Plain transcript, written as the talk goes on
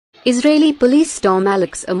Israeli police storm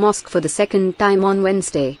al-Aqsa mosque for the second time on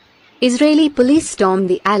Wednesday. Israeli police stormed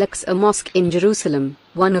the al-Aqsa mosque in Jerusalem,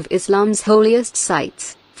 one of Islam's holiest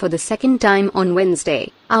sites, for the second time on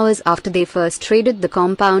Wednesday, hours after they first raided the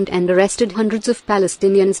compound and arrested hundreds of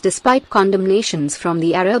Palestinians despite condemnations from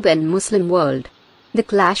the Arab and Muslim world. The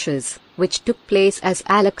clashes, which took place as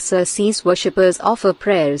al-Aqsa sees worshippers offer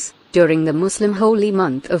prayers during the Muslim holy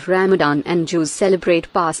month of Ramadan and Jews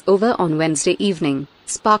celebrate Passover on Wednesday evening,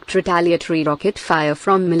 sparked retaliatory rocket fire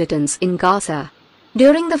from militants in Gaza.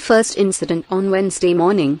 During the first incident on Wednesday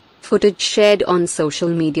morning, footage shared on social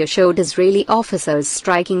media showed Israeli officers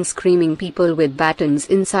striking screaming people with batons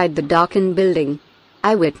inside the darkened building.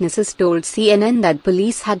 Eyewitnesses told CNN that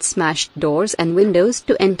police had smashed doors and windows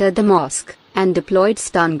to enter the mosque, and deployed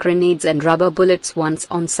stun grenades and rubber bullets once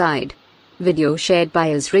on site. Video shared by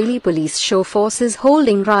Israeli police show forces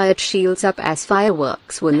holding riot shields up as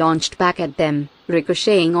fireworks were launched back at them,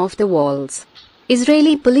 ricocheting off the walls.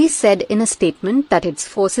 Israeli police said in a statement that its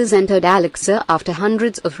forces entered al-Aqsa after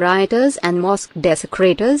hundreds of rioters and mosque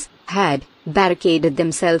desecrators had barricaded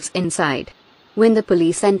themselves inside. When the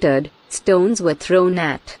police entered, stones were thrown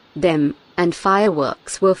at them, and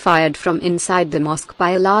fireworks were fired from inside the mosque by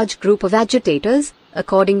a large group of agitators,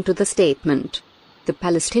 according to the statement. The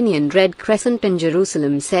Palestinian Red Crescent in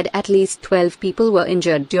Jerusalem said at least 12 people were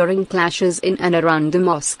injured during clashes in and around the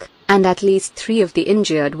mosque, and at least 3 of the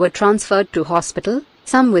injured were transferred to hospital,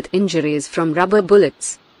 some with injuries from rubber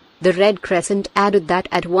bullets. The Red Crescent added that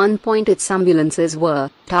at one point its ambulances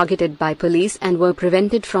were targeted by police and were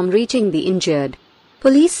prevented from reaching the injured.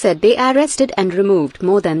 Police said they arrested and removed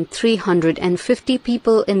more than 350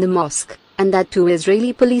 people in the mosque, and that 2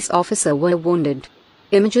 Israeli police officers were wounded.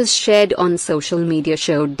 Images shared on social media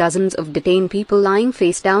showed dozens of detained people lying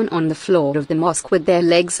face down on the floor of the mosque with their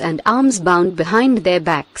legs and arms bound behind their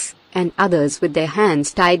backs, and others with their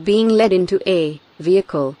hands tied being led into a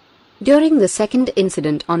vehicle. During the second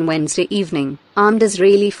incident on Wednesday evening, armed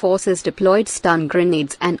Israeli forces deployed stun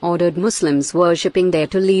grenades and ordered Muslims worshipping there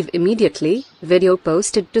to leave immediately, video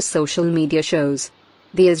posted to social media shows.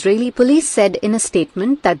 The Israeli police said in a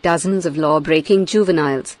statement that dozens of law-breaking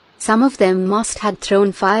juveniles, some of them must had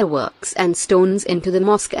thrown fireworks and stones into the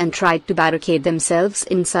mosque and tried to barricade themselves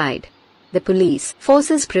inside. The police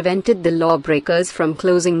forces prevented the lawbreakers from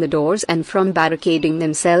closing the doors and from barricading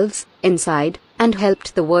themselves inside, and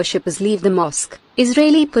helped the worshippers leave the mosque,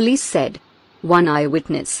 Israeli police said. One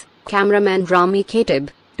eyewitness, cameraman Rami Katib,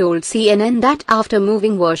 told CNN that after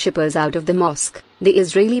moving worshippers out of the mosque, the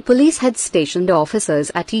Israeli police had stationed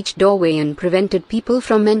officers at each doorway and prevented people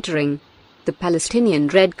from entering. The Palestinian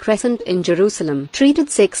Red Crescent in Jerusalem treated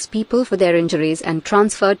 6 people for their injuries and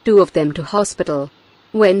transferred 2 of them to hospital.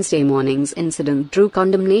 Wednesday morning's incident drew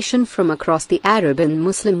condemnation from across the Arab and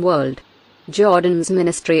Muslim world. Jordan's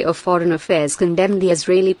Ministry of Foreign Affairs condemned the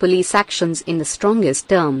Israeli police actions in the strongest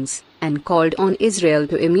terms, and called on Israel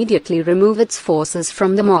to immediately remove its forces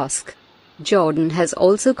from the mosque. Jordan has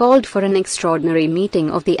also called for an extraordinary meeting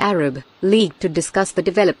of the Arab League to discuss the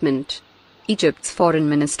development. Egypt's foreign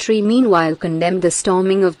ministry meanwhile condemned the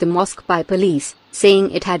storming of the mosque by police,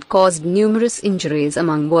 saying it had caused numerous injuries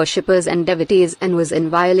among worshippers and devotees and was in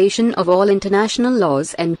violation of all international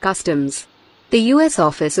laws and customs. The U.S.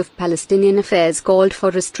 Office of Palestinian Affairs called for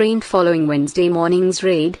restraint following Wednesday morning's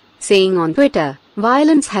raid, saying on Twitter,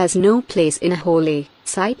 "Violence has no place in a holy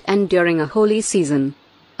site and during a holy season."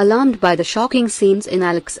 Alarmed by the shocking scenes in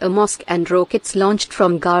al-Aqsa mosque and rockets launched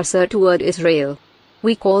from Gaza toward Israel,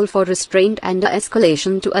 we call for restraint and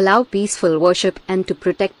de-escalation to allow peaceful worship and to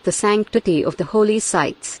protect the sanctity of the holy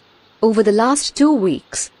sites. Over the last 2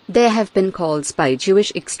 weeks, there have been calls by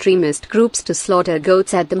Jewish extremist groups to slaughter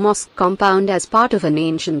goats at the mosque compound as part of an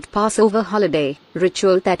ancient Passover holiday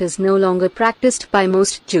ritual that is no longer practiced by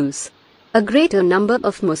most Jews. A greater number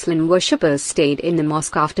of Muslim worshippers stayed in the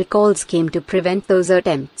mosque after calls came to prevent those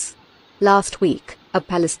attempts. Last week, a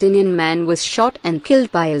Palestinian man was shot and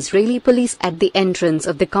killed by Israeli police at the entrance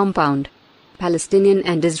of the compound. Palestinian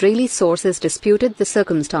and Israeli sources disputed the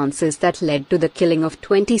circumstances that led to the killing of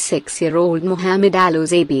 26-year-old Mohammed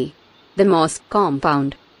al-Uzabi. The mosque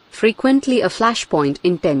compound, frequently a flashpoint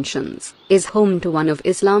in tensions, is home to one of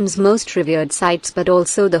Islam's most revered sites but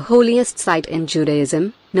also the holiest site in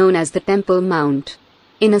Judaism, known as the Temple Mount.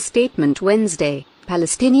 In a statement Wednesday,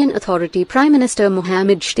 Palestinian Authority Prime Minister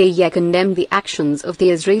Mohammed Shtayyeh condemned the actions of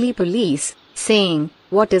the Israeli police, saying,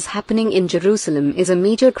 "What is happening in Jerusalem is a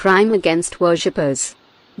major crime against worshippers."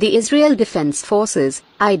 The Israel Defense Forces,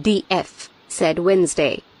 IDF, said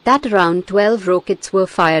Wednesday that around 12 rockets were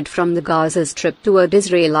fired from the Gaza Strip toward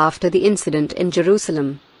Israel after the incident in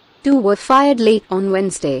Jerusalem. 2 were fired late on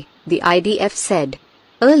Wednesday, the IDF said.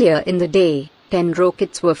 Earlier in the day, 10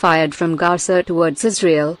 rockets were fired from Gaza towards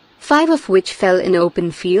Israel, 5 of which fell in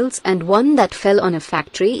open fields and 1 that fell on a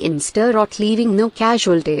factory in Sderot, leaving no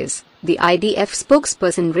casualties, the IDF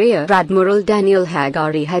spokesperson Rear Admiral Daniel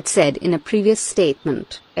Hagari had said in a previous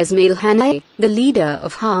statement. Ismail Haniyeh, the leader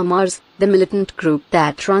of Hamas, the militant group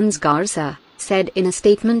that runs Gaza, said in a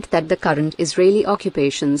statement that the current Israeli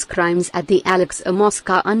occupation's crimes at the al-Aqsa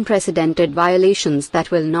mosque are unprecedented violations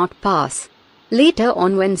that will not pass. Later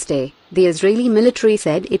on Wednesday, the Israeli military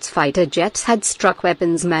said its fighter jets had struck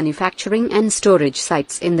weapons manufacturing and storage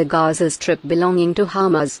sites in the Gaza Strip belonging to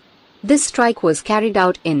Hamas. This strike was carried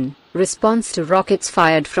out in response to rockets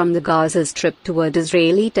fired from the Gaza Strip toward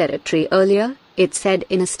Israeli territory earlier, it said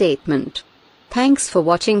in a statement. Thanks for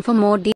watching. For more details.